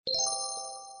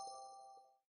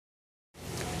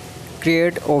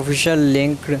Create official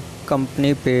linked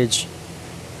company page.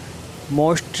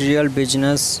 Most real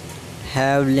business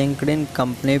have LinkedIn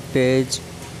company page,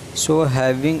 so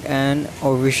having an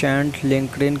efficient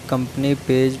LinkedIn company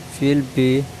page will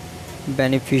be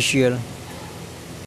beneficial.